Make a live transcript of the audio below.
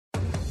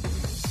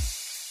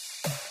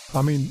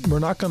I mean, we're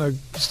not going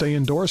to stay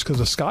indoors because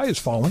the sky is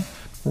falling.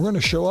 We're going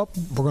to show up,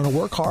 we're going to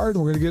work hard,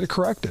 and we're going to get it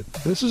corrected.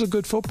 This is a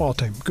good football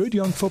team, good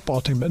young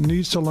football team that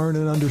needs to learn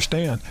and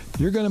understand.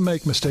 You're going to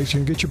make mistakes,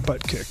 you're going to get your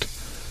butt kicked.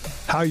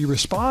 How you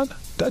respond,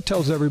 that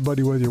tells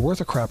everybody whether you're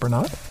worth a crap or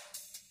not.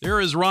 There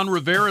is Ron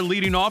Rivera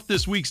leading off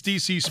this week's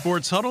DC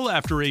Sports Huddle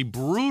after a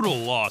brutal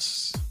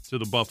loss to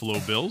the Buffalo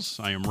Bills.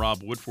 I am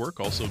Rob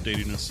Woodfork, also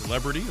dating a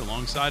celebrity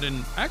alongside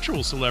an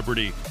actual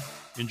celebrity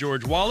in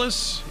George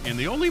Wallace, and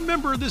the only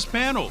member of this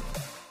panel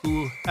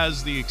who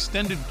has the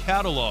extended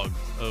catalog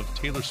of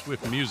Taylor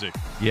Swift music,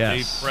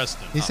 Dave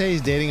Preston. You say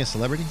he's dating a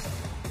celebrity?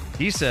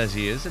 He says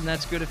he is, and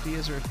that's good if he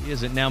is or if he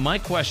isn't. Now, my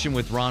question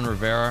with Ron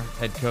Rivera,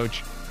 head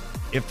coach,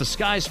 if the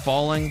sky's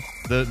falling,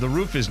 the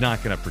roof is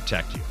not going to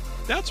protect you.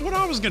 That's what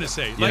I was going to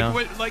say.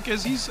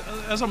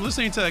 As I'm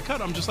listening to that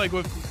cut, I'm just like,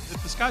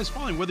 if the sky's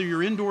falling, whether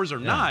you're indoors or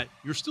not,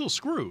 you're still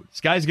screwed.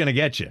 Sky's going to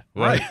get you,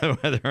 right?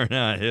 Whether or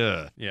not,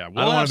 yeah. Yeah, I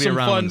don't want to be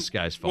around when the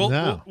sky's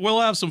falling. We'll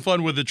have some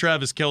fun with the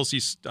Travis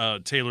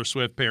Kelce Taylor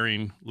Swift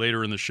pairing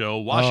later in the show.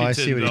 Washington, I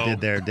see what he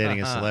did there,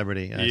 dating a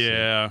celebrity.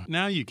 Yeah,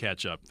 now you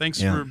catch up.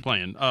 Thanks for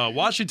playing.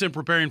 Washington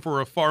preparing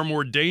for a far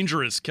more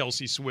dangerous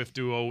Kelce Swift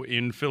duo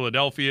in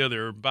Philadelphia.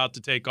 They're about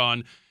to take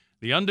on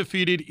the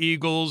undefeated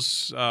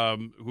Eagles,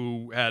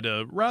 who had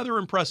a rather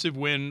impressive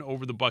win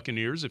over the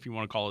Buccaneers, if you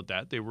want to call it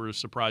that. They were a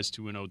surprise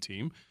 2-0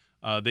 team.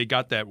 They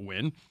got that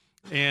win.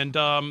 And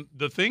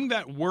the thing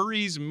that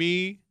worries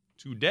me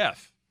to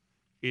death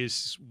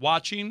is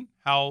watching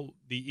how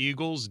the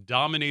Eagles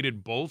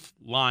dominated both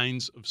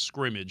lines of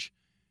scrimmage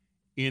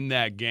in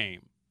that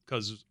game.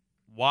 Because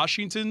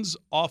Washington's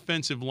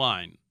offensive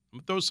line, I'm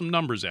going to throw some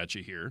numbers at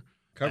you here.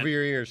 Cover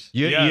your ears.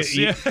 You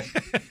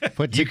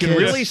can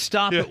really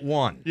stop at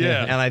one.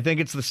 Yeah. And I think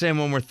it's the same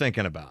one we're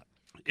thinking about.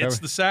 It's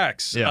the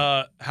sacks.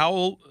 Yeah.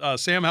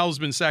 Sam Howell's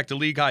been sacked a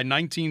league-high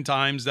 19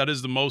 times. That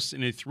is the most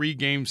in a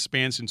 3-game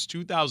span since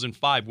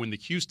 2005 when the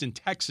Houston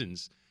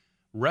Texans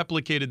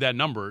replicated that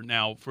number.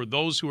 Now, for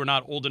those who are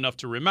not old enough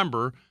to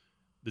remember,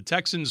 the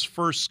Texans'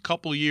 first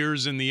couple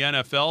years in the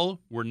NFL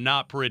were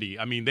not pretty.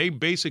 I mean, they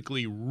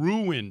basically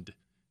ruined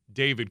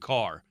David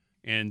Carr.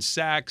 And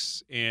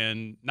sacks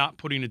and not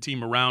putting a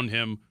team around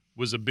him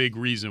was a big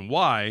reason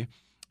why.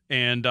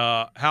 And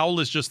Howell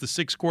is just the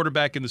 6th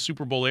quarterback in the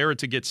Super Bowl era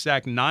to get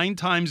sacked 9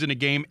 times in a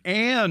game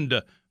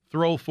and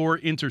throw 4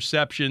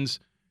 interceptions.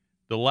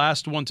 The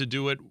last one to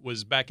do it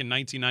was back in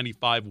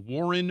 1995,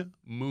 Warren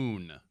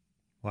Moon.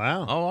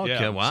 Wow. Oh, okay.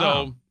 Yeah.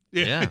 Wow.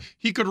 So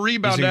he could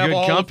rebound to have a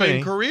Hall of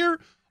Fame career,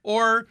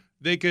 or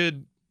they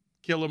could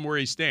kill him where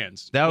he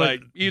stands.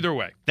 Either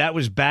way. That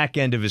was back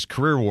end of his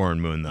career,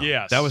 Warren Moon, though.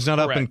 Yes, that was not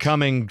correct. Up and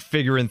coming,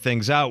 figuring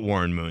things out,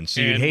 Warren Moon.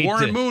 So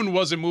Warren Moon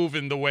wasn't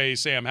moving the way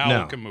Sam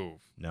Howell can move.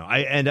 No,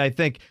 I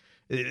think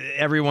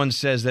everyone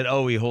says that,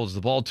 he holds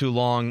the ball too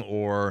long,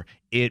 or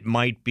it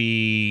might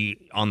be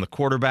on the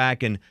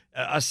quarterback. And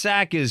a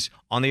sack is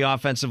on the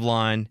offensive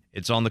line,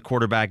 it's on the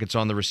quarterback, it's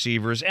on the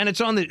receivers, and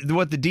it's on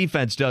what the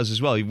defense does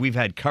as well. We've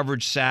had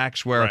coverage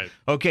sacks where,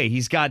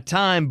 he's got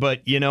time,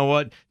 but you know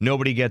what?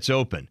 Nobody gets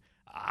open.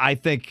 I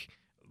think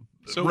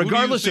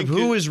regardless of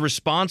who is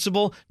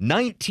responsible,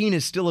 19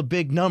 is still a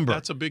big number.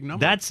 That's a big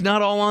number. That's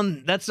not all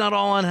on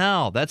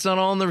Hal. That's not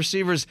all on the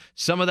receivers.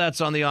 Some of that's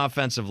on the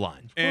offensive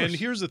line. And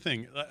here's the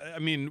thing. I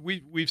mean,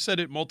 we've said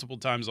it multiple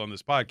times on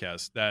this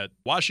podcast that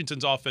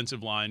Washington's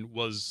offensive line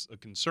was a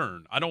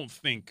concern. I don't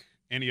think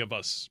any of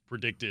us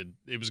predicted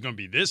it was going to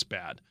be this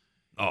bad.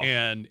 Oh.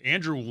 And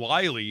Andrew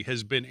Wiley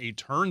has been a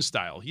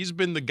turnstile. He's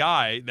been the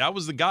guy. That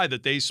was the guy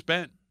that they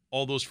spent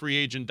all those free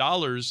agent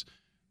dollars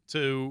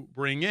to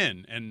bring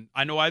in. And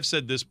I know I've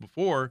said this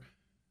before,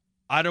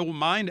 I don't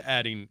mind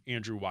adding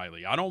Andrew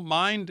Wiley. I don't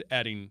mind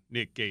adding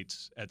Nick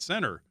Gates at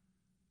center.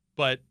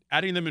 But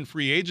adding them in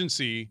free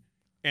agency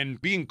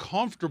and being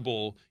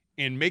comfortable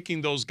in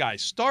making those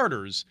guys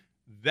starters,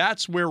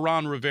 that's where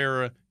Ron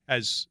Rivera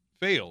has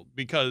failed.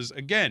 Because,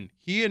 again,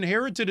 he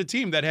inherited a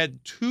team that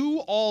had 2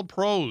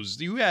 All-Pros.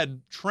 You had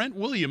Trent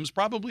Williams,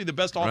 probably the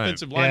best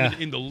offensive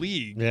lineman in the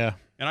league. Yeah.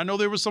 And I know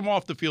there was some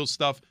off-the-field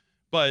stuff,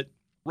 but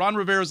Ron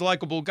Rivera's a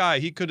likable guy.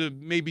 He could have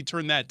maybe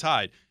turned that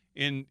tide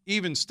and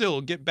even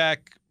still get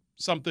back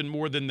something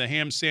more than the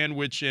ham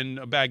sandwich and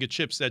a bag of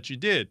chips that you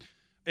did.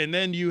 And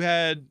then you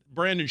had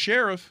Brandon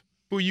Sheriff,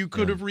 who you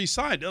could have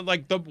re-signed.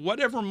 Like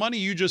whatever money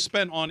you just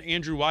spent on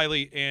Andrew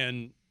Wiley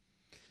and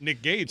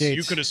Nick Gates,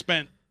 you could have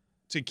spent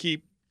to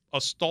keep a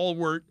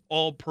stalwart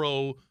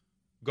all-pro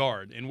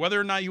guard. And whether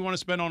or not you want to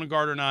spend on a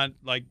guard or not,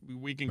 like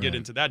we can get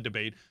into that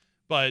debate.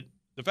 But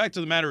the fact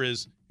of the matter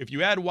is, if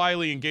you add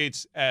Wiley and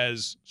Gates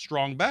as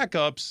strong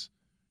backups,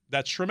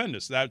 that's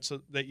tremendous. That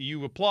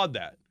you applaud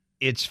that.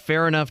 It's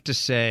fair enough to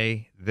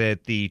say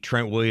that the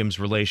Trent Williams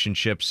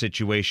relationship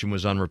situation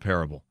was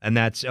unrepairable. And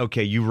that's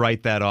okay, you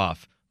write that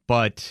off.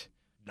 But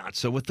Not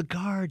so with the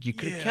guard. You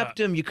could have Yeah. kept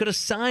him. You could have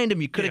signed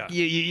him. You could have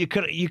Yeah.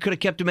 you could have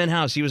kept him in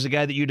house. He was a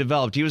guy that you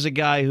developed. He was a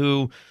guy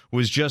who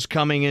was just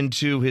coming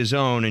into his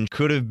own and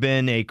could have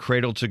been a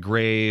cradle to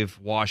grave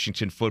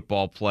Washington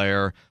football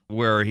player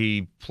where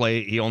he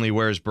only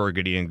wears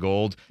burgundy and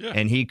gold,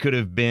 and he could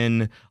have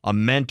been a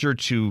mentor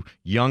to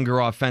younger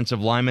offensive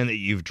linemen that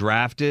you've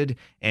drafted,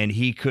 and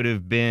he could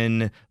have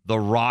been the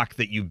rock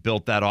that you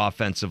built that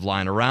offensive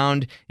line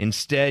around.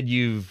 Instead,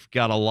 you've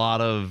got a lot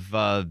of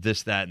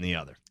this, that, and the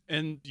other.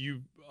 And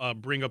you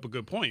bring up a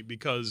good point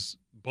because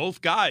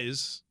both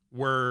guys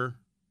were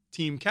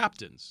team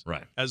captains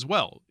Right. as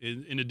well.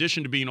 In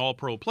addition to being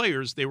all-pro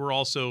players, they were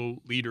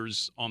also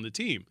leaders on the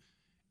team.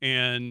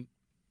 And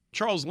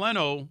Charles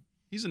Leno,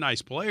 he's a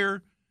nice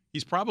player.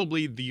 He's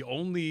probably the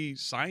only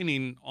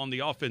signing on the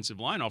offensive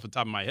line off the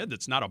top of my head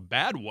that's not a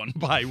bad one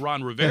by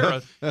Ron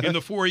Rivera in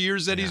the 4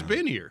 years that he's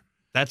been here.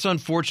 That's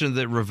unfortunate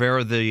that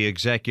Rivera, the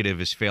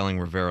executive, is failing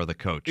Rivera, the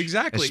coach.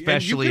 Exactly.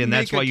 Especially, and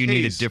that's why you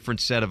need a case-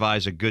 different set of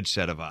eyes, a good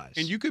set of eyes.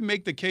 And you could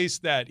make the case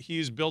that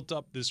he's built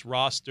up this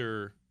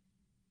roster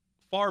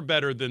far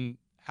better than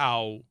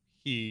how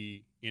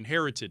he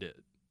inherited it,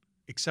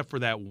 except for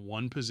that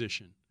one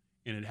position.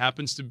 And it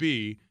happens to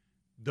be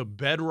the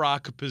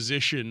bedrock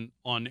position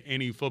on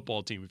any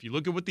football team. If you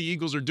look at what the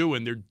Eagles are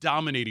doing, they're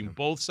dominating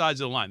both sides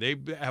of the line. They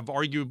have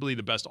arguably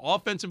the best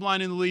offensive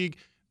line in the league.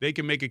 They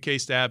can make a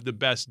case to have the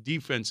best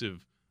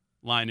defensive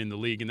line in the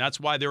league. And that's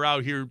why they're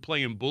out here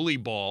playing bully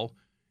ball,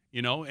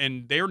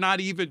 and they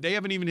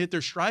haven't even hit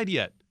their stride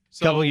yet.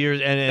 So couple years,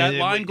 and that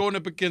line going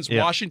up against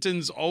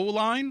Washington's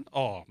O-line,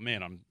 oh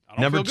man, I don't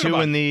number feel good 2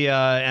 about in it. the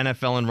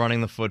NFL in running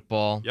the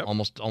football, Yep.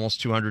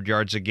 almost 200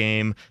 yards a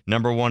game.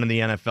 Number 1 in the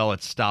NFL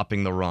at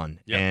stopping the run.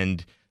 Yep.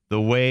 And the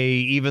way,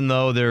 even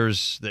though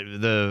there's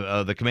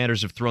the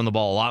Commanders have thrown the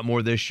ball a lot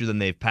more this year than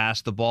they've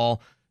passed the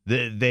ball,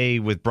 they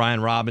with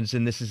Brian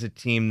Robinson, this is a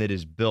team that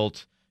is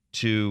built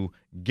to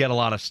get a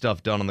lot of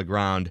stuff done on the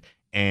ground,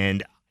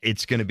 and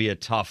it's going to be a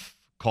tough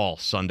call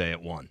Sunday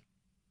at 1.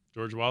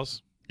 George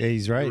Wallace, Yeah,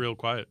 he's right. you're real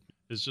quiet.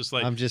 It's just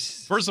like, I'm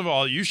just first of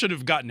all, you should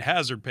have gotten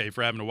hazard pay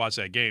for having to watch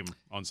that game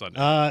on Sunday.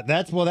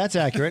 that's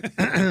accurate.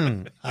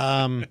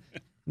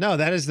 No,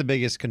 that is the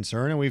biggest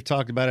concern, and we've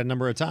talked about it a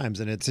number of times.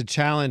 And it's a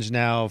challenge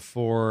now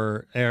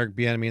for Eric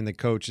Bieniemy and the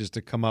coaches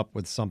to come up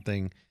with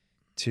something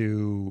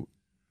to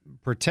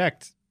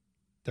protect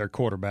their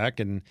quarterback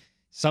and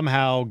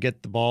somehow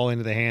get the ball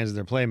into the hands of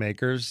their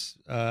playmakers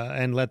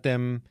and let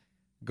them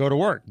go to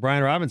work.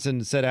 Brian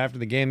Robinson said after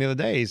the game the other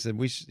day, he said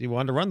he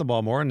wanted to run the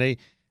ball more, and I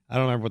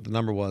don't remember what the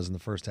number was in the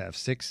first half,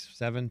 6,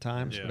 7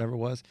 times, whatever it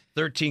was.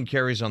 13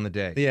 carries on the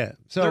day. Yeah,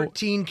 so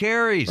 13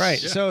 carries.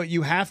 right. Yeah. So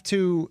you have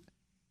to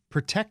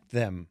protect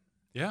them.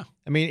 Yeah.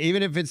 I mean,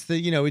 even if it's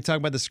we talk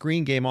about the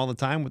screen game all the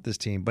time with this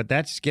team, but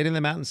that's getting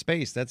them out in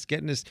space. That's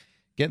getting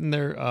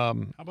their How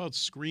about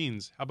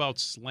screens? How about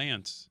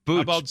slants? Boots,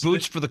 How about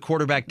boots for the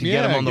quarterback to get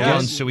Yeah, him on the yes.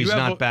 run so he's You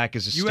have not back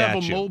as a You statue.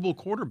 have a mobile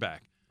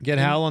quarterback. get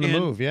Howell on the and-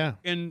 move. Yeah,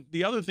 And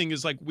the other thing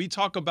is, like, we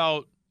talk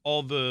about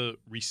all the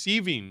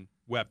receiving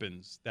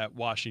weapons that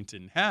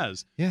Washington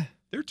has. yeah.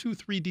 They're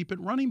 2-3 deep at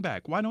running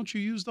back. Why don't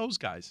you use those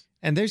guys?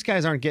 And those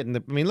guys aren't getting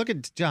the. I mean, look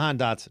at Jahan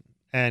Dotson,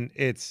 and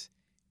it's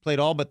played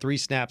all but 3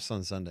 snaps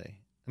on Sunday.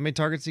 How many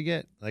targets he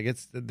get? Like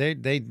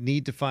they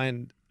need to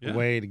find a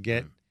way to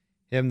get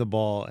him the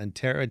ball. And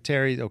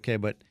Terry, okay,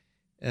 but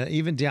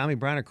even De'Ami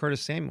Brown or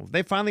Curtis Samuel,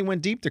 they finally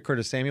went deep to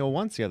Curtis Samuel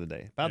once the other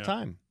day. About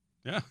time,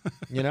 Yeah.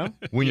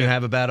 When you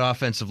have a bad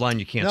offensive line,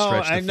 you can't No,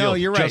 stretch the I field. know,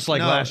 you're right. Just like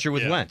No. last year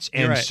with Yeah. Wentz.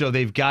 You're And right. so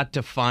they've got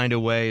to find a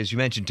way, as you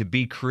mentioned, to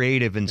be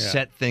creative and Yeah.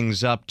 set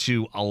things up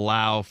to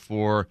allow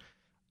for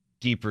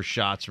deeper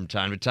shots from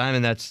time to time.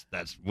 And that's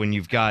when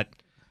you've got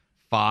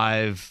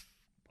 5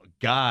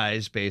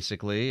 guys,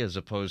 basically, as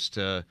opposed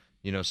to,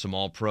 some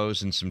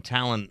all-pros and some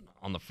talent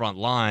on the front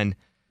line.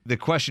 The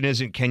question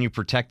isn't can you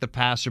protect the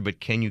passer, but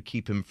can you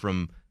keep him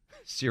from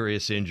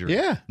serious injury?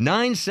 Yeah.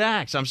 9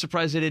 sacks. I'm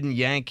surprised they didn't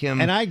yank him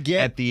And I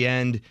get- at the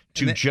end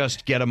to and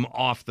just get him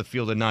off the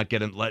field and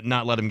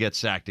not let him get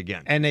sacked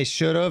again. and they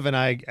should have. And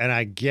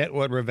I get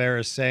what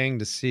Rivera's saying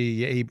to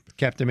see. He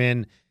kept him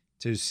in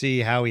to see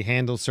how he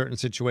handles certain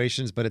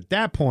situations, but at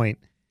that point,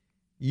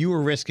 you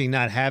were risking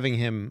not having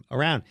him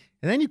around.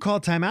 And then you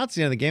called timeouts at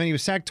the end of the game, and he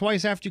was sacked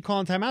twice after you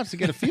called timeouts to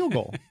get a field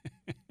goal.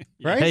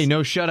 Right? Hey,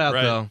 no shutout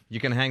Right. though. You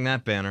can hang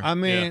that banner. I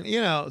mean,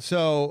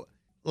 so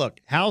look,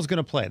 Howell's going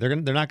to play. They're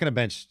not going to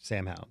bench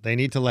Sam Howell. They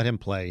need to let him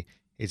play.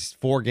 It's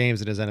 4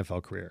 games in his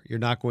NFL career. You're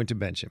not going to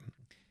bench him.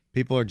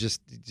 People are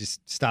just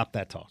stop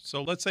that talk.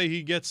 So let's say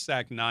he gets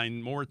sacked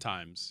 9 more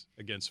times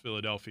against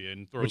Philadelphia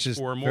and throws Which is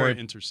 4 more very,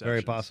 interceptions.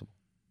 very possible.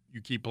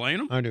 You keep playing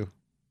him? I do.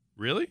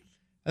 Really?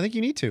 I think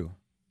you need to.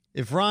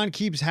 If Ron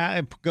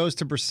goes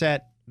to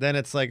Brissett, then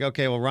it's like,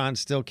 okay, well, Ron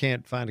still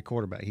can't find a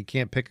quarterback. He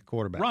can't pick a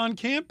quarterback. Ron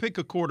can't pick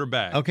a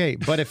quarterback. Okay,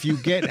 but if you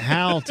get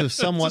Hal to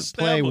somewhat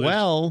play established.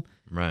 well,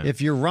 right.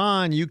 if you're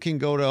Ron, you can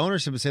go to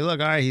ownership and say,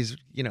 look, all right, he's,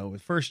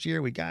 first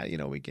year, we got,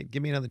 we can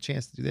give me another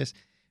chance to do this.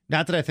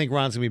 Not that I think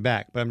Ron's going to be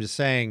back, but I'm just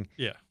saying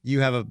Yeah. you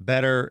have a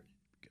better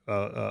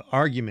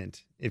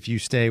argument if you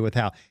stay with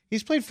Howell.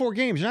 He's played 4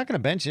 games. You're not going to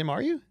bench him,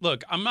 are you?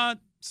 Look, I'm not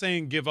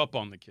saying give up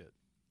on the kid.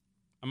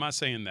 I'm not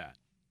saying that.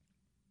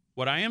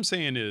 What I am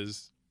saying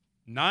is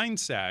 9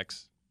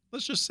 sacks,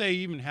 let's just say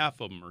even half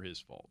of them are his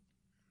fault.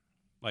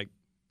 Like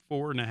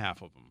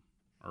 4.5 of them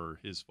are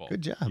his fault.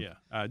 Good job. Yeah.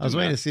 I was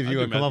waiting to see if you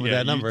would come up with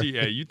that number.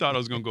 You thought I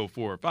was going to go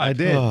 4 or 5. I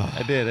did.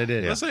 I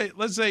did. Let's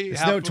say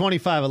It's no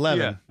 25-11.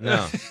 Yeah.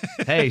 No.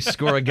 Hey,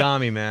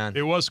 scoregami, man.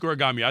 It was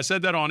scoregami. I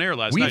said that on air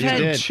last We've night. had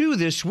did. 2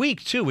 this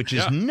week, too, which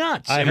is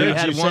nuts. I And we heard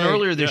had you one say-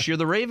 earlier this year,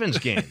 the Ravens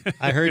game.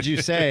 I heard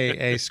you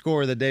say a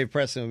score that Dave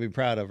Preston would be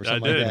proud of or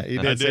something I did. like that. You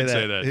I did did say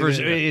say that. that. You For-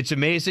 did. it's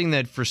amazing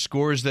that for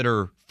scores that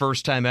are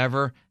first time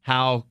ever,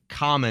 how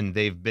common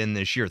they've been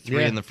this year.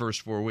 3 Yeah. in the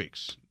first 4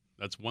 weeks.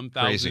 That's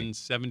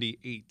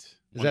 1,078.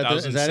 Is that it?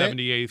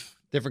 1,078th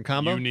Different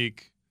combo?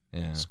 unique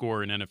Yeah.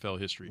 score in NFL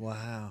history.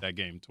 Wow. That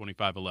game,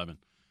 25-11.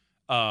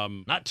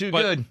 Not too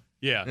But- good.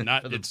 Yeah,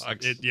 not For the it's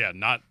Bucks.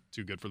 not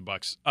too good for the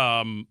Bucks.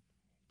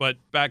 But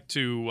back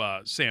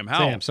to Sam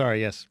Howell. Sam,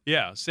 sorry, yes.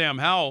 Yeah, Sam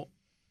Howell.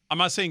 I'm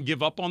not saying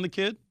give up on the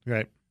kid,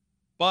 Right.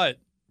 but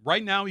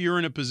right now you're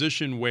in a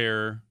position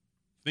where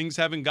things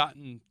haven't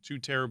gotten too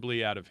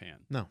terribly out of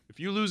hand. No. If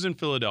you lose in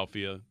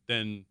Philadelphia,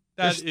 then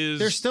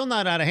They're still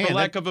not out of hand. for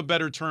lack of a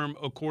better term,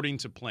 according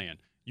to plan.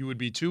 You would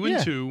be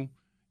 2-2.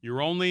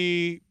 You're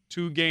only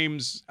 2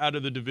 games out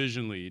of the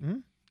division lead.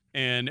 Mhm.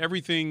 And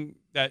everything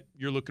that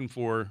you're looking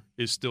for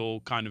is still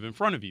kind of in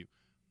front of you.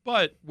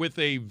 But with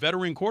a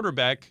veteran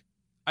quarterback,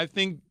 I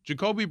think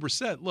Jacoby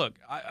Brissett, look,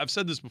 I've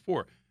said this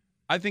before.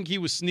 I think he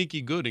was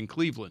sneaky good in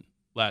Cleveland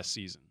last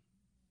season.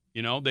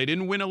 You know, they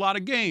didn't win a lot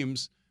of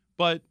games,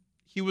 but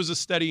he was a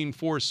steadying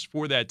force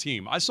for that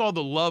team. I saw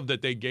the love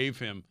that they gave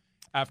him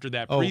after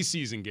that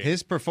preseason game.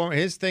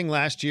 His thing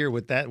last year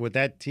with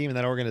that team and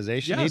that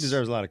organization, he Yes.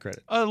 deserves a lot of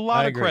credit. A lot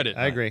I of agree. credit.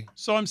 I agree.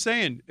 So I'm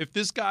saying if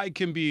this guy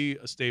can be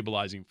a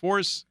stabilizing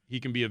force, he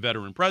can be a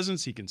veteran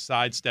presence, he can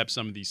sidestep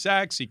some of these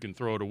sacks, he can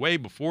throw it away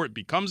before it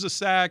becomes a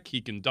sack, he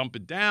can dump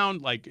it down.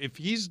 Like if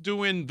he's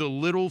doing the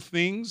little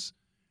things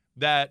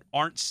that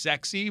aren't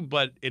sexy,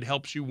 but it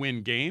helps you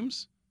win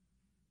games,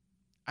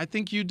 I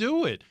think you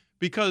do it.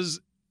 Because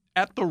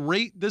at the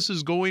rate this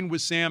is going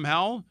with Sam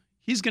Howell,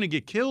 he's going to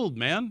get killed,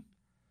 man.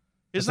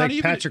 It's like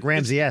Patrick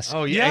Ramsey-esque.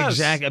 Oh, yeah, Yes,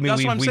 exactly. I mean,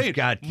 that's what I'm we've saying.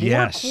 got, more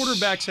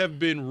quarterbacks have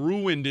been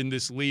ruined in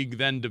this league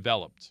than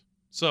developed.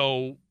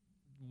 So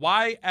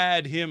why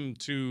add him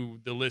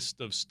to the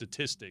list of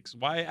statistics?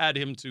 Why add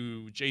him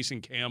to Jason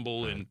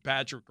Campbell and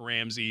Patrick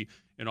Ramsey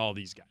and all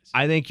these guys?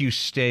 I think you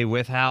stay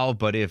with Hal,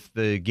 but if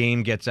the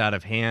game gets out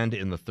of hand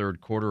in the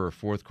third quarter or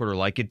fourth quarter,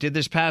 like it did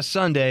this past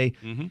Sunday,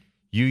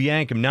 you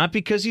yank him. Not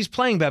because he's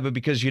playing bad, but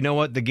because you know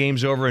what? The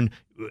game's over, and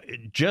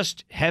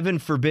just heaven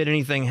forbid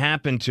anything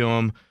happened to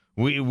him.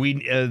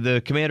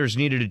 The Commanders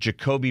needed a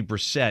Jacoby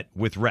Brissett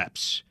with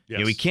reps. Yes.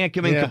 You know, we can't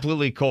come in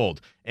completely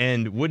cold.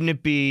 And wouldn't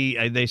it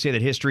be, they say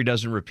that history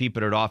doesn't repeat,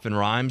 but it often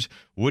rhymes.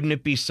 Wouldn't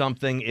it be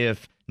something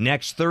if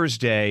next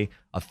Thursday,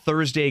 a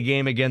Thursday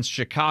game against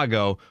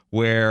Chicago,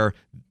 where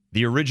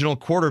the original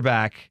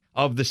quarterback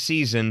of the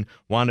season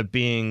wound up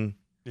being...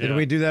 Didn't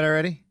we do that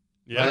already?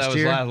 Yeah. that was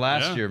year?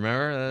 last year.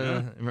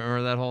 Remember?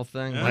 Remember that whole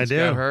thing? Yeah. Lance I do.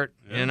 got hurt,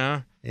 Yeah. you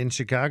know? In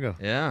Chicago.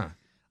 Yeah.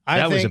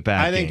 I was a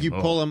bad I think game.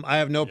 you pull him. I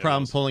have no it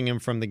problem was. pulling him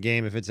from the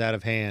game if it's out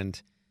of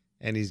hand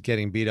and he's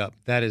getting beat up.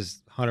 That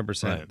is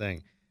 100% Right.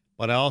 thing.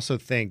 But I also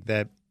think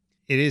that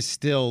it is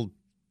still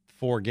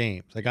 4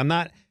 games. Like I'm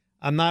not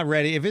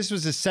ready. If this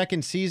was a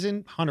second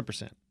season,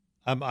 100%.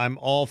 I'm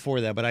all for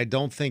that, but I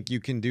don't think you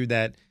can do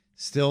that.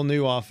 Still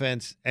new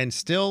offense, and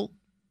still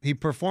he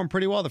performed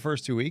pretty well the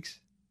first 2 weeks.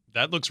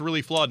 That looks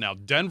really flawed now.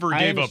 Denver I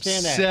gave up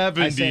understand that.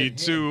 I 70 said-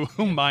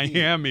 to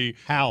Miami.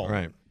 How?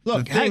 Right.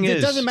 Look, The thing it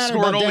is, doesn't matter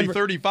Scored about only Denver.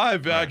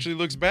 35 actually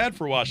looks bad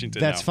for Washington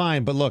That's now.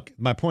 fine, but look,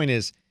 my point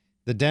is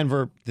the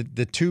Denver,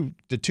 the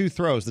two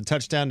throws, the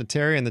touchdown to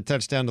Terry and the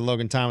touchdown to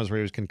Logan Thomas where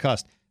he was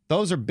concussed.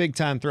 Those are big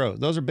time throws.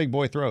 Those are big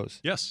boy throws.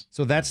 Yes.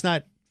 So that's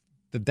not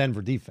the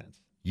Denver defense.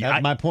 Yeah,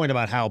 That's my point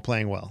about Howell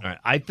playing well. All right.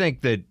 I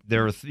think that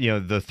there are,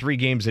 the 3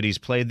 games that he's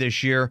played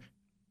this year,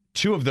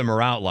 2 of them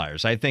are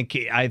outliers. I think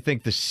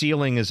the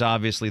ceiling is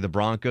obviously the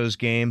Broncos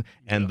game,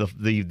 and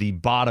the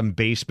bottom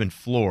basement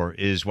floor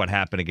is what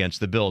happened against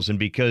the Bills. And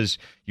because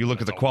you look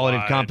at the quality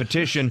of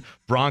competition,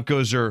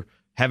 Broncos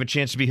have a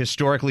chance to be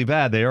historically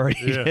bad. They already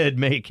did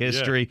make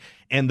history,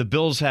 and the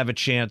Bills have a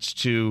chance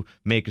to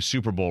make a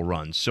Super Bowl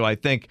run. So I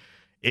think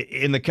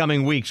in the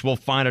coming weeks, we'll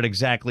find out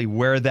exactly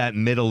where that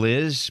middle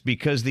is,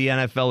 because the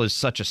NFL is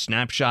such a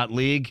snapshot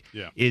league.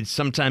 Yeah.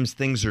 Sometimes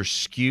things are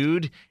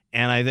skewed,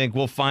 and I think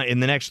we'll find in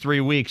the next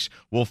 3 weeks,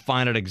 we'll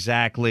find out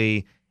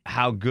exactly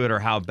how good or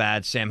how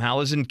bad Sam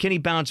Howell is, and can he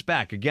bounce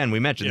back? Again, we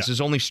mentioned this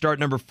is only start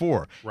number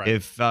 4. Right.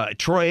 If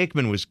Troy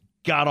Aikman was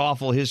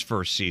god-awful his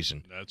first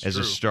season as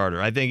a starter.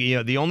 I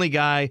think the only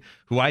guy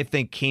who I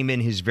think came in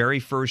his very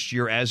first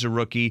year as a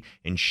rookie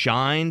and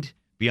shined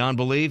beyond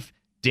belief,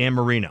 Dan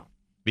Marino.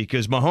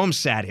 because Mahomes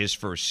sat his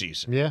first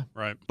season. Yeah.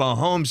 Right.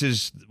 Mahomes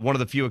is one of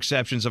the few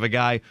exceptions of a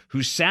guy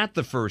who sat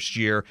the first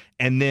year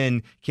and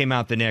then came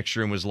out the next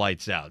year and was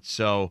lights out.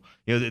 So,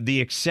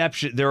 the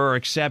exception, there are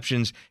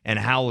exceptions, and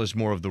Howell is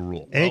more of the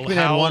rule. Aikman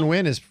had one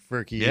win his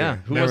rookie year. Yeah.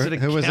 Who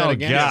was that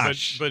against? Yeah,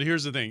 but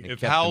here's the thing.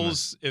 If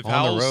Howell's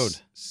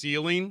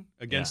ceiling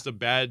against a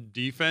bad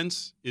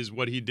defense is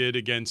what he did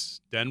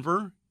against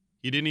Denver,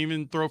 he didn't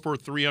even throw for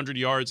 300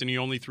 yards, and he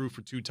only threw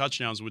for 2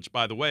 touchdowns, which,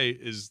 by the way,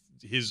 is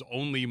his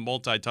only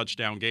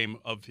multi-touchdown game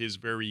of his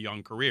very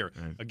young career.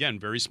 Right. Again,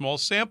 very small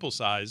sample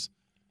size,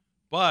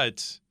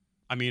 but,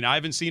 I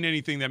haven't seen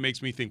anything that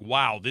makes me think,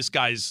 wow, this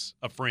guy's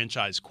a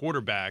franchise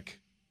quarterback.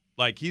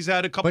 Like, he's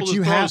had a couple of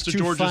throws to Georgia's. But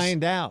you have to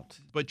find out.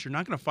 But you're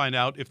not going to find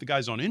out if the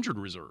guy's on injured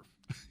reserve.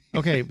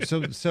 Okay,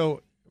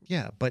 so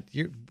yeah, but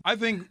you're. I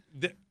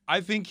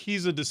think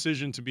he's a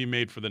decision to be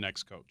made for the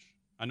next coach.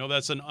 I know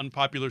that's an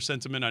unpopular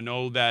sentiment. I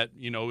know that,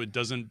 it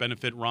doesn't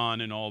benefit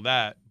Ron and all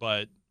that.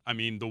 But,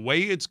 the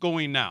way it's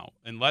going now,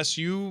 unless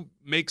you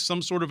make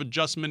some sort of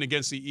adjustment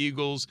against the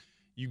Eagles,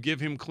 you give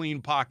him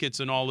clean pockets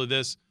and all of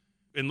this,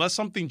 unless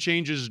something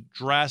changes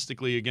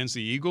drastically against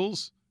the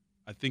Eagles,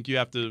 I think you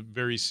have to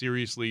very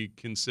seriously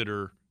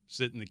consider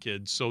sitting the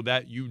kid so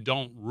that you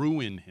don't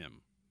ruin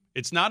him.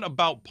 It's not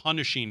about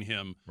punishing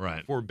him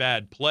for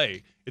bad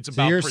play. It's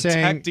about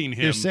protecting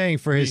him. You're saying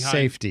for his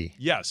safety.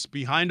 Yes.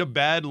 Behind a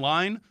bad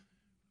line,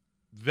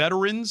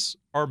 veterans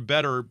are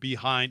better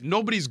behind.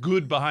 Nobody's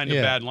good behind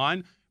a bad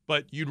line,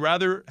 but you'd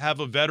rather have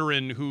a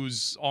veteran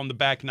who's on the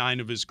back nine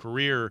of his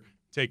career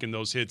taking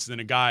those hits than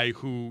a guy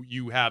who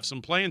you have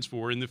some plans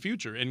for in the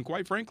future. And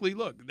quite frankly,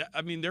 look,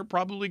 they're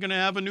probably going to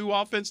have a new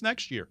offense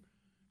next year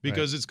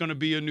because it's going to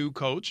be a new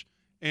coach.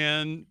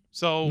 And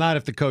so, not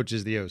if the coach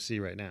is the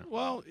OC right now.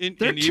 Well, they're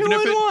and even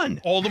if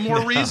 2-1. All the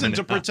more reason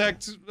to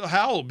protect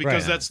Howell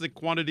because that's the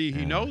quantity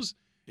he knows,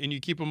 and you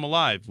keep him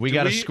alive. We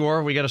got a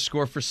score. We got a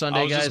score for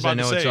Sunday, guys. I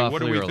know it's awfully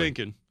what are we early.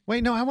 thinking?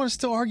 Wait, no, I want to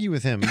still argue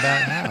with him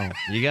about Howell.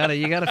 You got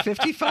a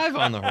 55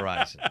 on the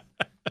horizon.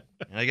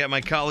 And I got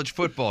my college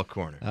football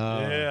corner.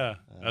 Yeah,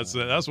 that's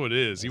what it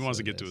is. He wants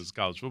to get to his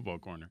college football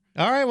corner.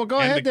 All right, well, go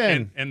ahead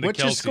then. And the What's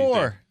Kelsey your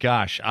score? thing.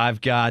 Gosh, I've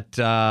got,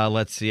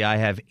 let's see, I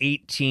have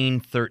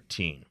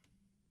 18-13.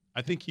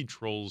 I think he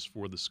trolls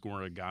for the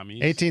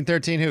scoregami.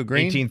 18-13 who?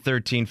 Green?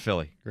 18-13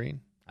 Philly.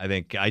 Green. I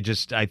think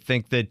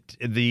that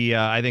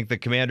the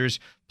Commanders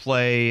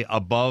play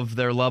above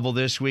their level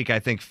this week. I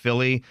think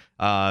Philly,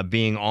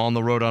 being on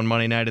the road on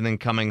Monday night and then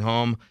coming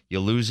home, you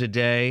lose a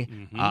day.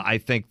 Mm-hmm. I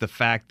think the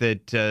fact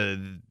that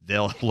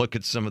they'll look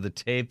at some of the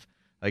tape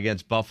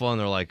against Buffalo and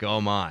they're like,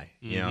 oh my,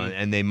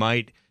 and they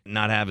might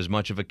not have as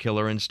much of a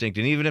killer instinct.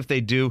 And even if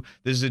they do,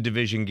 this is a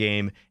division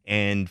game,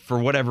 and for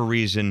whatever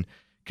reason,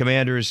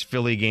 Commanders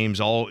Philly games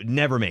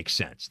never make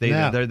sense. They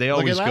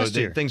always go.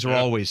 Things are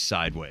always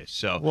sideways.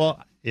 So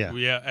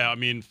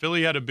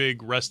Philly had a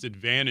big rest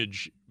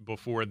advantage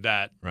before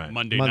that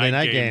Monday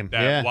night game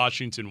that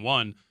Washington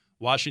won.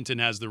 Washington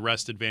has the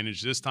rest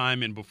advantage this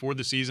time, and before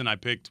the season, I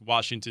picked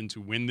Washington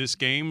to win this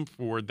game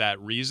for that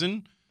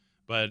reason.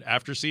 But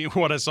after seeing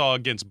what I saw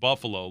against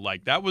Buffalo,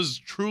 that was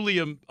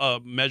truly a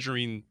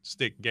measuring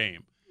stick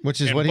game. Which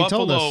is what he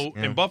told us.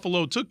 And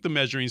Buffalo took the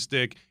measuring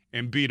stick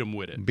and beat them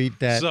with it. Beat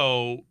that.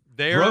 So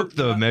they broke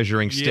the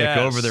measuring stick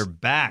over their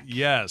back.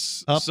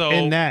 Yes. Up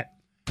in that.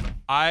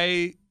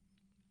 I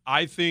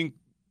think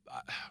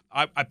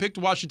I picked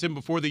Washington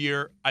before the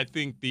year. I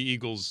think the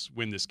Eagles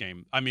win this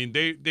game.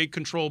 They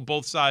control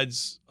both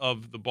sides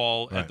of the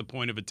ball at the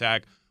point of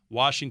attack.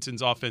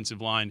 Washington's offensive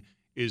line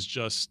is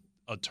just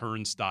a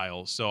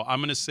turnstile. So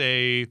I'm going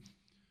to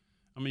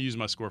use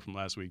my score from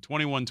last week,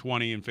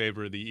 21-20 in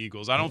favor of the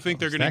Eagles. I don't think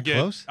they're going to get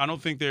close? I don't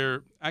think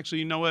they're – actually,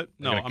 you know what?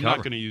 No, I'm not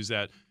going to use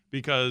that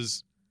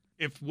because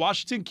if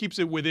Washington keeps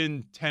it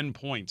within 10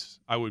 points,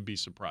 I would be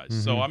surprised.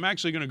 Mm-hmm. So I'm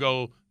actually going to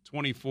go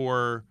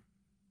 24-10.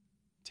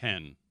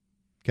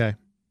 Okay.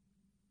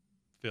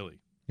 Philly.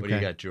 What do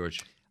you got,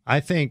 George? I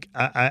think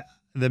to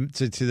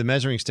the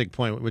measuring stick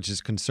point, which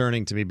is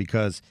concerning to me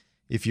because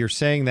if you're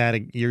saying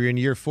that you're in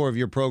year 4 of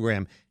your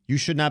program, you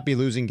should not be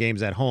losing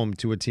games at home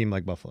to a team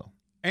like Buffalo.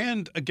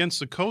 And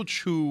against a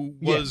coach who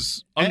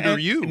was under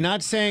you.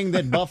 Not saying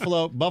that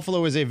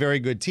Buffalo is a very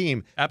good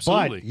team.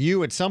 Absolutely. But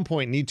you at some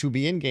point need to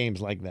be in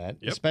games like that,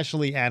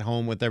 especially at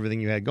home with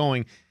everything you had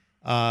going.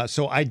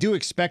 So I do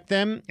expect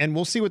them, and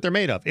we'll see what they're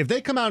made of. If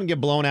they come out and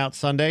get blown out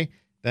Sunday,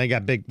 then we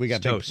got big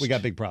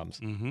problems.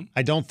 Mm-hmm.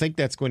 I don't think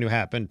that's going to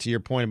happen. To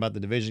your point about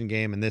the division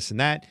game and this and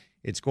that,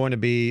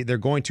 they're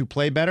going to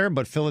play better,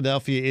 but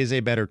Philadelphia is a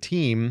better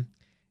team,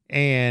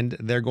 and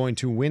they're going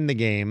to win the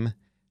game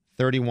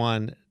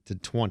 31-20.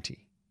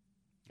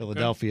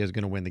 Philadelphia is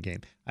going to win the game.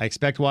 I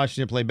expect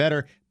Washington to play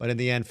better, but in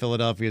the end,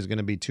 Philadelphia is going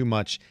to be too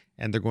much,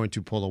 and they're going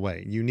to pull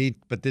away.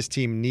 But this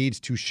team needs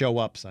to show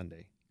up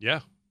Sunday. Yeah,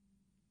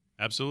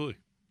 absolutely.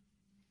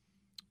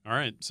 All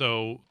right,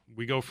 so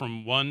we go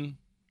from one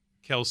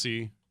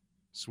Kelsey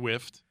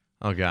Swift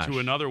to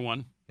another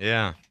one.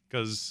 Yeah.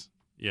 Because,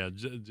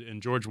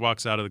 and George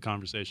walks out of the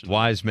conversation.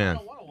 Wise man.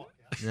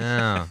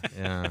 Yeah.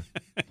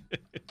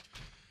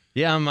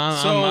 Yeah,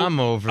 I'm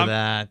over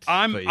that.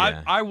 but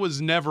yeah. I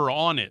was never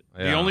on it.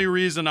 Yeah. The only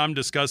reason I'm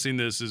discussing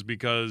this is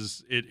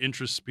because it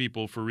interests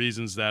people for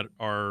reasons that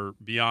are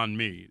beyond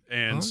me.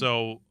 And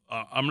so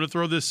I'm going to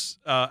throw this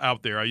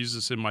out there. I use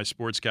this in my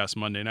Sportscast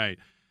Monday night.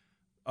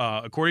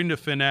 According to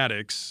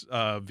Fanatics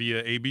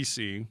via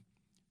ABC,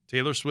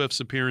 Taylor Swift's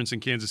appearance in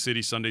Kansas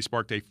City Sunday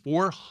sparked a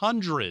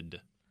 400%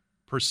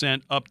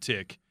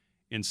 uptick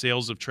in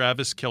sales of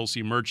Travis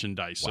Kelce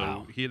merchandise.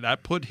 Wow. So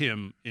that put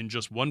him in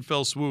just one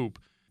fell swoop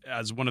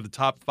as one of the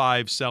top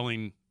 5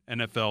 selling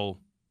NFL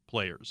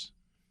players.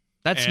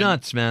 That's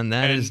nuts, man.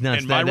 That is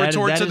nuts. And my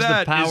retort to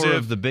that is the power is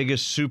of the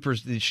biggest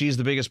she's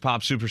the biggest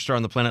pop superstar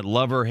on the planet.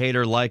 Love her, hate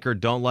her, like her,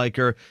 don't like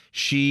her.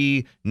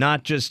 She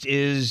not just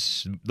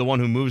is the one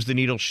who moves the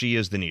needle, she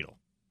is the needle.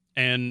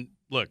 And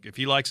look, if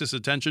he likes this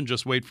attention,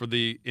 just wait for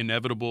the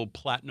inevitable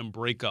platinum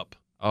breakup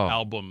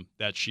album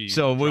that she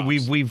So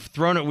drops. we've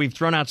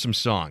thrown out some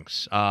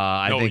songs.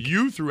 I think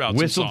you threw out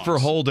Whistled some for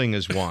songs. Holding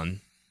is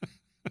one.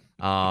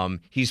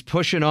 He's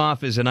Pushing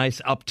Off is a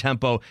nice up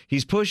tempo.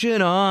 He's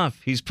pushing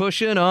off,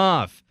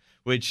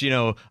 which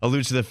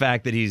alludes to the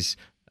fact that he's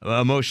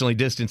emotionally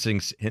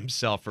distancing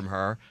himself from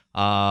her.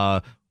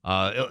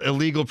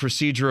 Illegal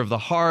Procedure of the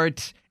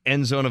Heart,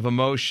 End Zone of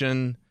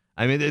Emotion.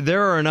 I mean,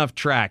 there are enough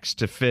tracks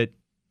to fit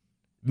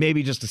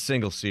maybe just a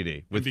single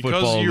CD with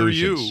football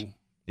illusions.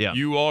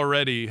 You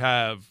already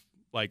have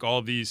like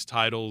all these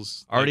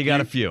titles. Already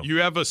got a few. You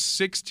have a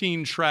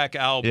 16-track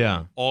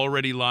album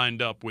already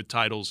lined up with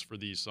titles for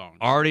these songs.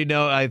 Already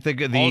know. I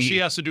think all she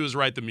has to do is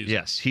write the music.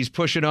 Yes, He's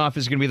Pushing Off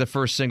is going to be the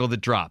first single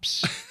that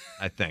drops.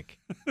 I think.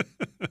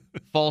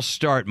 False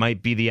Start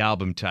might be the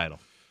album title.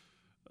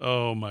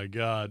 Oh, my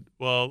God.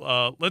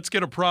 Well, let's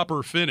get a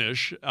proper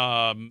finish.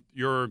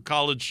 Your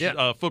college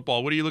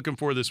football, what are you looking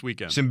for this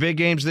weekend? Some big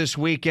games this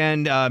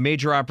weekend.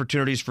 Major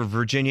opportunities for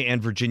Virginia and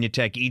Virginia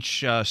Tech,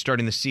 each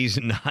starting the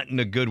season not in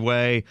a good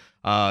way.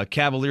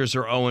 Cavaliers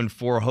are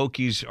 0-4.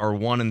 Hokies are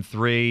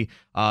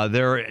 1-3.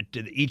 They're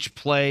each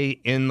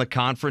play in the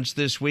conference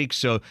this week,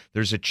 so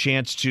there's a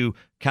chance to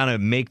kind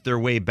of make their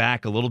way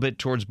back a little bit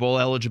towards bowl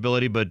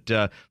eligibility. But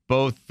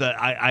both,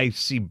 I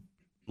see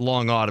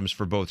long autumns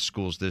for both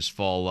schools this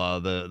fall,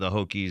 the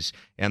Hokies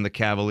and the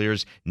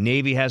Cavaliers.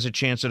 Navy has a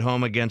chance at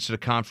home against a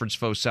conference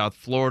foe, South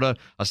Florida.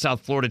 A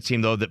South Florida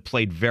team, though, that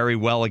played very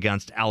well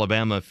against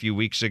Alabama a few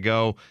weeks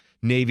ago.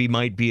 Navy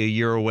might be a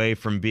year away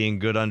from being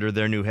good under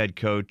their new head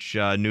coach,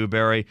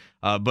 Newberry.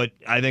 But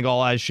I think all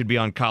eyes should be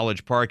on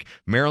College Park.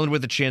 Maryland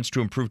with a chance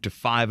to improve to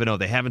 5-0.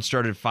 They haven't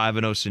started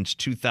 5-0 since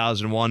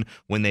 2001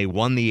 when they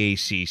won the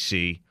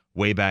ACC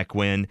way back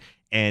when.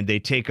 And they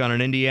take on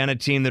an Indiana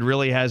team that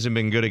really hasn't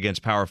been good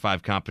against Power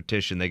 5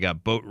 competition. They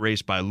got boat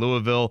raced by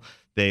Louisville.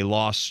 They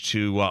lost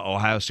to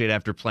Ohio State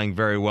after playing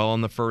very well in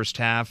the first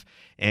half.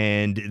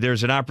 And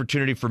there's an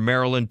opportunity for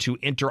Maryland to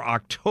enter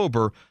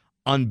October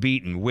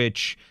unbeaten,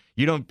 which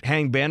you don't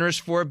hang banners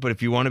for it, but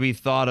if you want to be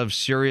thought of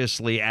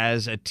seriously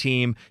as a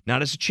team,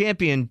 not as a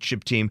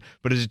championship team,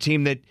 but as a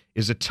team that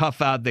is a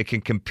tough out that can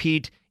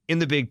compete in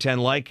the Big Ten,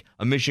 like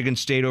a Michigan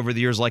State over the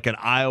years, like an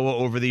Iowa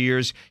over the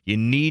years, you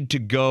need to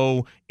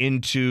go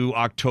into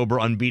October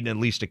unbeaten at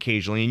least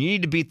occasionally. And you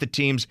need to beat the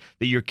teams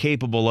that you're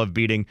capable of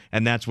beating,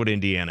 and that's what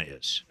Indiana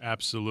is.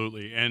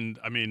 Absolutely. And,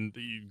 I mean,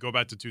 you go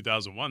back to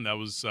 2001, that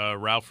was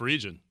Ralph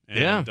Regan.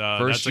 And,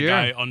 first that's year.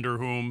 a guy under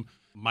whom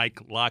Mike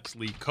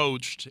Loxley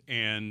coached,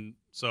 and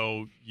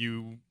so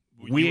you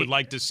would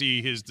like to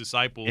see his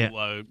disciple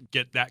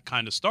get that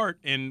kind of start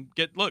and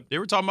look, they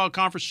were talking about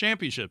conference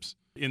championships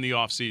in the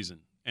offseason.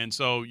 And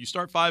so you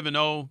start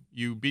 5-0,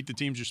 you beat the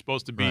teams you're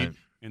supposed to beat, Right.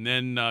 and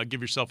then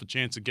give yourself a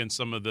chance against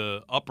some of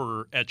the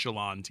upper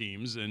echelon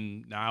teams,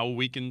 and now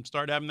we can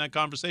start having that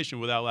conversation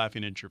without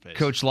laughing at your face.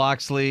 Coach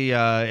Loxley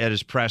at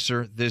his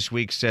presser this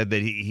week said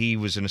that he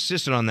was an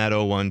assistant on that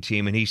 0-1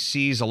 team, and he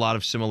sees a lot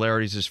of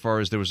similarities as far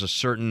as there was a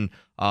certain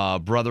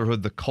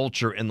brotherhood. The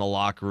culture in the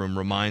locker room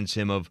reminds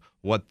him of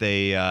what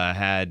they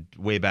had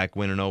way back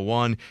when in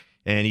 0-1,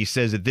 and he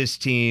says that this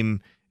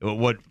team,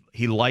 what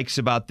he likes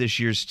about this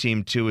year's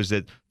team, too, is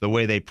that the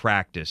way they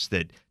practice,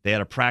 that they had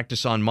a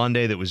practice on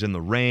Monday that was in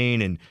the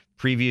rain, and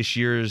previous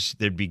years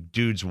there'd be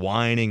dudes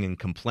whining and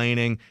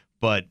complaining.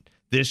 But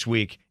this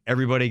week,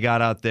 everybody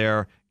got out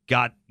there,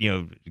 got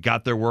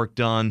their work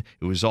done.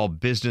 It was all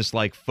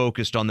business-like,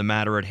 focused on the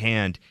matter at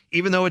hand.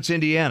 Even though it's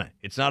Indiana,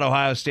 it's not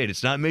Ohio State,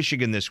 it's not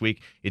Michigan this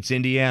week, it's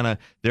Indiana.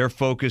 They're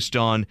focused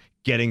on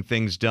getting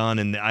things done,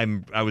 and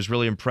I was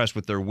really impressed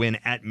with their win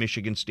at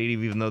Michigan State.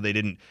 Even though they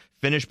didn't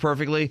finish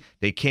perfectly,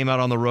 they came out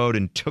on the road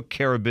and took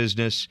care of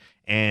business,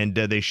 and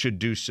they should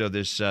do so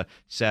this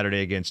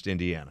Saturday against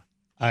Indiana.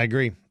 I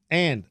agree.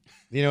 And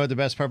you know what the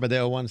best part about the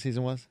 0-1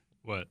 season was?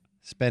 What?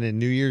 Spending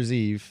New Year's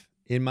Eve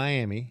in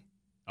Miami,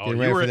 Oh, getting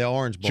you ready were for the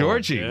Orange Bowl.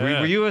 Georgie, Yeah.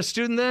 were you a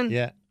student then?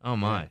 Yeah. Oh,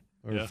 my.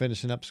 We were Yeah.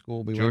 finishing up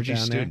school. We Georgie went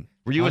down student. there.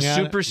 Were you a Hung out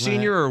super at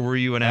senior, or were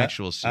you an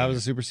actual senior? I was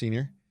a super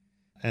senior.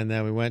 And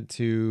then we went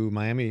to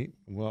Miami,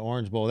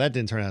 Orange Bowl. That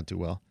didn't turn out too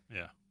well.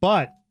 Yeah.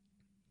 But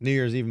New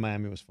Year's Eve in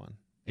Miami was fun.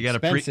 You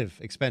got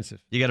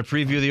expensive. You got to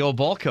preview the old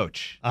ball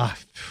coach.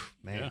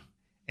 Man. Yeah.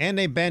 And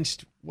they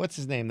benched what's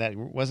his name? That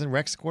wasn't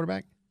Rex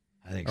quarterback?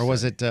 I think Or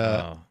was it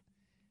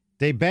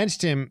they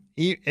benched him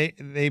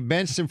they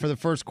benched him for the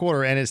first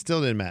quarter and it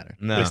still didn't matter.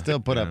 No. They still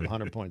put up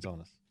 100 points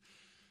on us.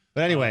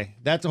 But anyway,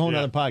 that's a whole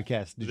nother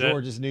podcast.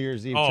 George's New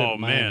Year's Eve trip Oh, to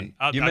Miami.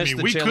 man. You missed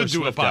the we Taylor could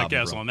do a Swift album,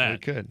 podcast bro. on that. We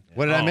could.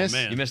 What did I miss?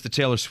 man. You missed the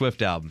Taylor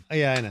Swift album. Oh,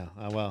 yeah, I know.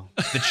 Well.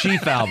 The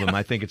Chief album,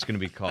 I think it's going to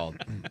be called.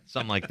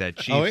 Something like that.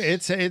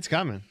 Chiefs. Oh, it's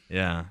coming.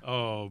 Yeah.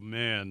 Oh,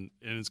 man.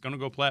 And it's going to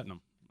go platinum.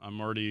 I'm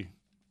already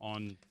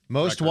on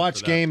Most record watched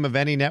for that. game of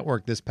any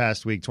network this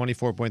past week,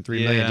 24.3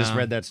 million. Yeah. Just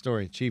read that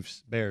story.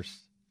 Chiefs, Bears.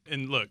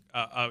 And look,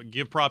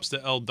 give props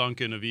to Elle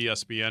Duncan of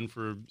ESPN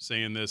for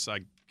saying this. I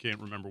can't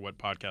remember what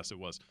podcast it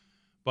was.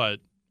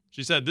 But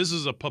she said this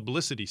is a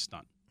publicity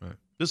stunt. Right.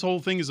 This whole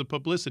thing is a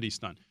publicity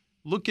stunt.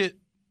 Look at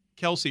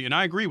Kelsey, and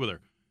I agree with her.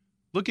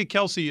 Look at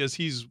Kelsey as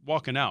he's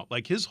walking out.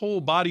 Like, his whole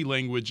body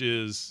language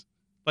is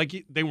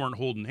like they weren't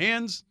holding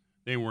hands.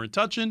 They weren't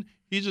touching.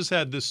 He just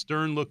had this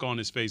stern look on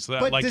his face.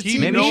 But Like, does he he-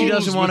 Maybe knows she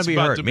doesn't want what's to be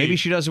about hurt. to Maybe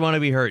she doesn't want to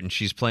be hurt, and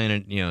she's playing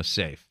it,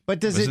 safe. But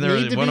does Wasn't it there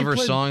need to one be of her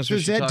played- songs where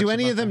does she that, talks do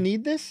any about of them that?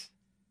 need this?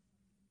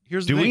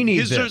 Here's Do the we thing. need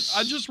His this?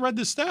 I just read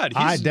the stat.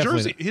 I His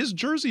definitely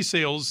jersey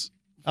sales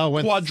Oh,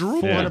 went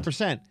quadrupled.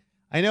 400%.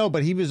 I know,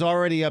 but he was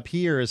already up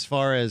here as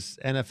far as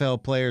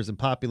NFL players and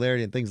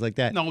popularity and things like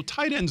that. No,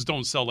 tight ends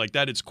don't sell like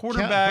that. It's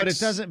quarterbacks. But it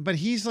doesn't. But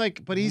he's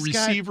like. But he's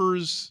got.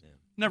 receivers.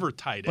 Never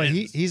tight But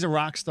ends. he's a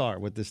rock star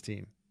with this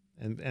team,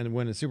 and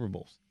winning Super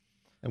Bowls,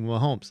 and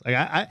Mahomes. Like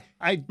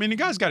I mean, the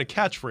guy's got a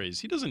catchphrase.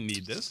 He doesn't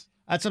need this.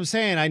 That's what I'm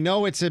saying. I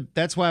know it's a.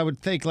 That's why I would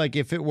think like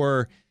if it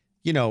were,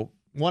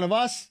 one of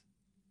us,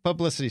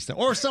 publicity stuff,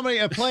 or somebody,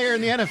 a player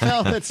in the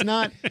NFL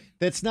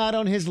that's not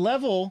on his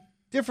level.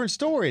 Different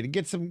story to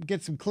get some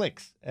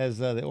clicks, as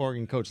the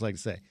Oregon coach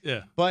likes to say.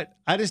 Yeah. But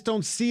I just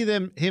don't see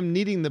him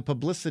needing the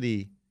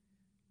publicity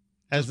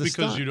as the Because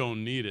stunt. you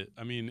don't need it.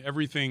 I mean,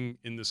 everything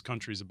in this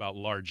country is about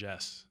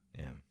largesse.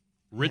 Yeah.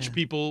 Rich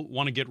people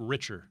want to get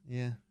richer.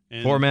 Yeah.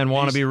 And Poor men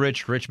want to these- be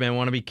rich. Rich men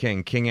want to be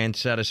king. King ain't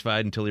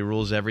satisfied until he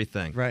rules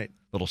everything. Right.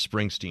 Little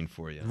Springsteen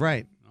for you.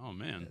 Right. Oh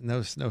man.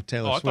 No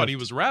Taylor Oh, I Swift. thought he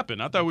was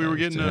rapping. I thought we were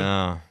getting. No.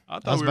 I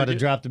thought I was we about were to getting,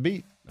 drop the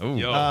beat. Oh.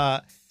 Yo,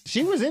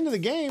 She was into the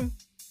game.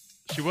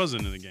 she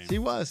wasn't in the game. She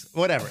was.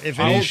 Whatever. If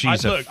it I is,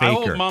 she's a look, I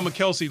hope faker. Mama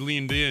Kelsey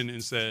leaned in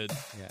and said,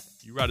 yeah.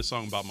 "You write a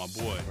song about my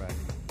boy." Right.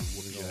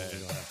 Whoop your We're ass.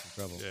 gonna have some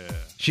trouble. Yeah.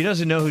 She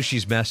doesn't know who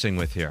she's messing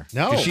with here.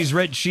 No. 'Cause she's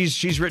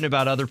written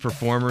about other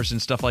performers and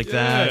stuff like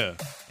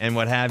that and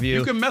what have you.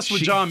 You can mess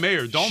with John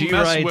Mayer. Don't she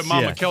mess writes- with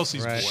Mama yeah.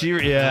 Kelsey's Right.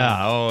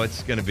 boy.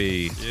 It's gonna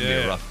be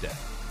a rough day.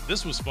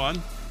 This was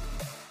fun.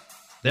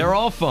 They're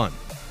all fun.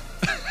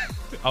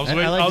 I was I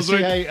waiting. like I to was see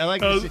waiting. how. I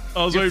like I to was, see.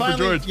 I was You're waiting for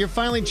finally- George. You're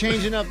finally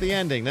changing up the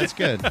ending. That's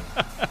good.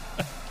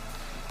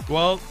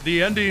 Well,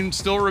 the ending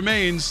still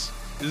remains.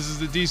 This is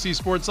the DC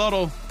Sports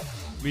Huddle.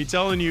 Me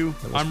telling you,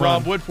 was I'm fun.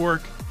 Rob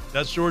Woodfork.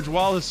 That's George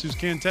Wallace, who's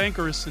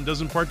cantankerous and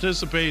doesn't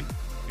participate.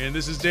 And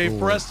this is Dave Ooh.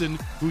 Preston,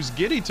 who's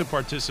giddy to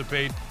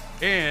participate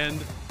and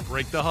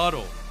break the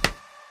huddle.